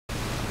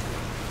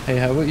Hey,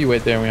 how about you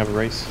wait there and we have a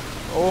race?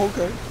 Oh,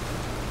 okay.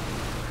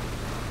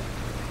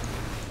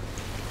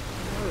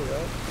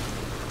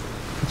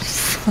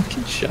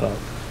 Fucking shut up.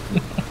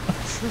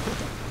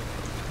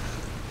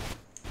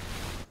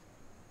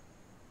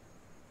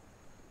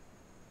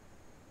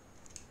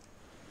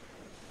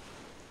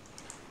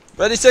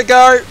 Ready, set,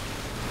 go!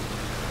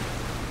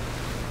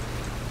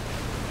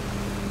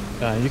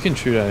 You can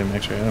shoot at him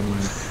actually, I don't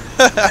mind.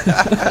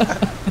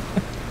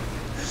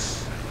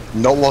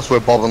 Not whilst we're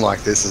bobbing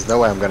like this, there's no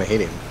way I'm gonna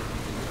hit him.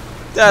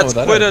 That's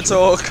that quitter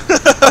actually. talk.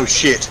 Oh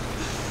shit.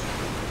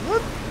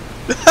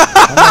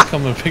 I'm not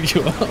coming to pick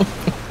you up.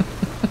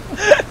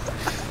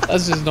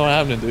 That's just not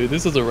happening, dude.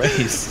 This is a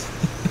race.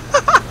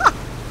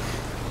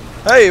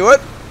 Hey,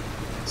 what?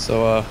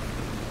 So,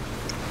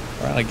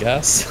 we're out of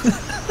gas.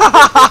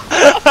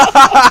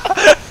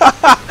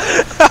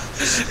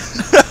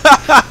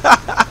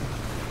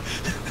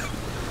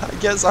 I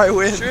guess I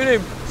win. Shoot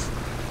him.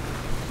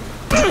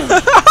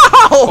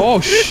 Oh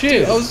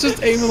shit! I was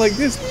just aiming like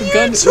this. The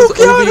gun was took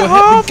over out your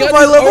half head. The of gun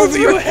my is level over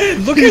your 3. head.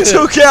 Look You at it.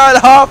 took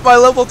out half my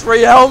level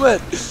 3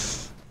 helmet.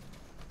 If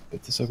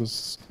the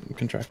circle's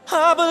contract.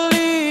 I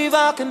believe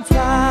I can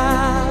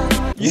fly.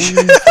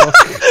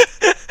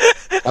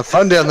 Have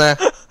fun down there.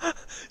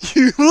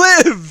 You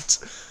lived.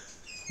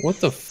 What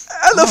the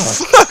How the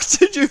fuck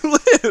did you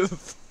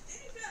live?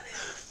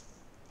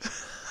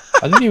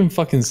 I didn't even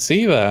fucking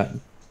see that. I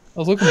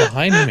was looking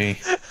behind me.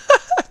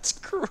 That's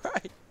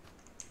great.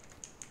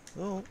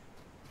 Oh.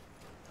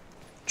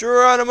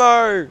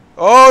 Geronimo!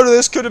 Oh,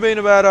 this could have been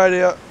a bad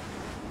idea.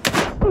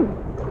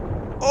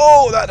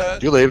 Oh, that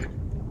hurt. You leave.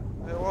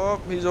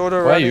 Oh, he's auto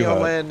Why are running you on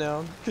hurt? land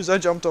now. Because I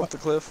jumped off the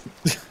cliff.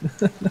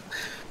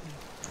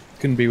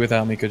 Couldn't be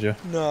without me, could you?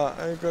 Nah,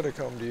 I gotta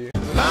come to you.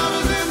 Just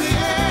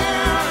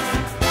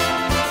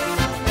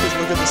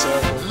look at the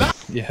circle.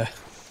 Yeah.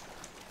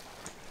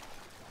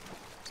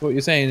 So what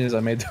you're saying is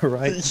I made the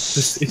right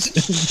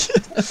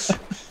decision.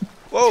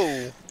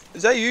 Whoa!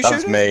 Is that you That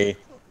was shooting? me.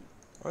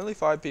 Only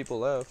 5 people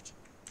left.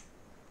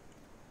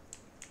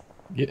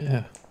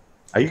 Yeah.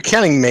 Are you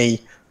counting me?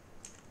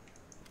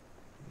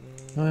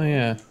 Oh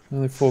yeah.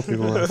 Only 4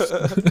 people left.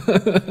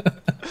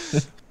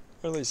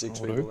 Only 6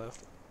 Oh, people dude.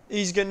 left.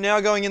 He's now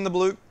going in the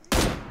blue.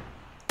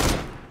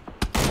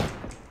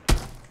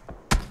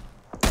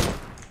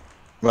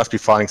 You must be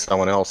fighting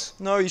someone else.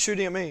 No, he's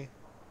shooting at me.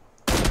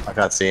 I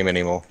can't see him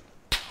anymore.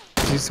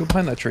 Is he still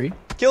behind that tree?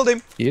 Killed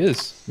him. He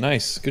is.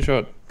 Nice. Good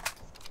shot.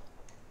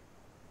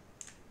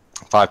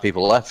 5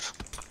 people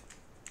left.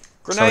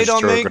 Grenade just on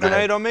threw a me. grenade.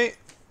 Grenade on me.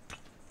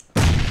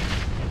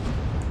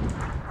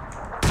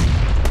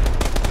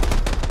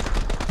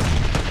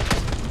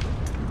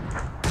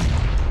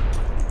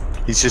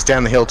 He's just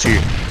down the hill too.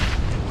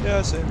 Yeah,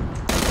 I see him.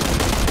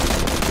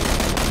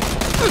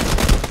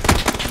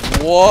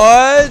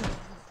 What?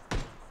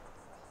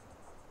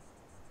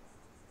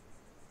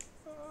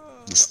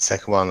 It's the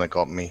second one that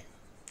got me.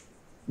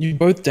 You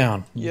both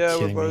down. You're Yeah, we're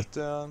kidding me. both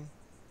down.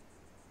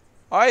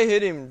 I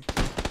hit him.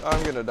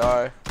 I'm gonna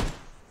die.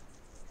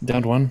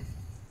 Downed one.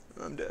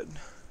 I'm dead.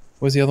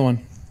 Where's the other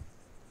one?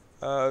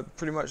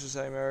 Pretty much the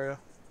same area.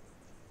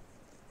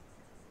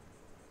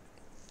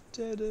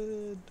 Dead.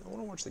 I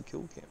wanna watch the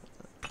kill cam.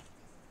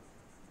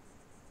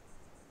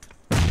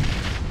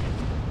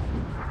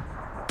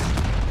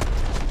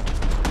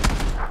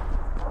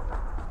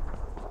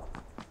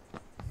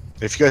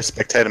 If you go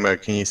spectator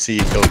mode, can you see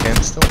your kill cam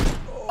still?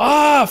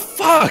 Ah,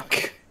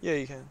 fuck! Yeah,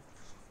 you can.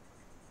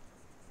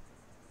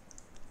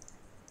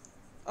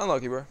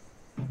 Unlucky, bro.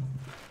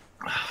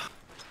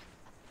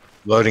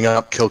 Loading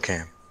up kill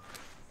cam.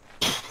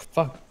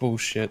 Fuck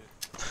bullshit.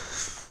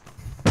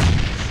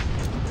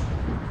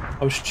 I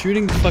was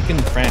shooting the fucking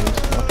friend,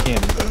 not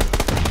him.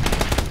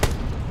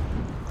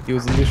 He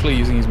was literally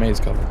using his maze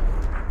cover.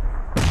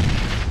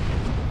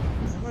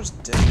 How much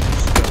damage?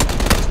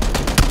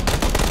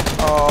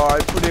 Oh, I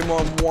put him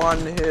on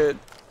 1 hit.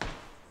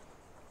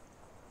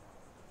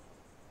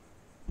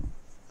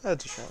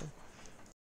 That's a shame.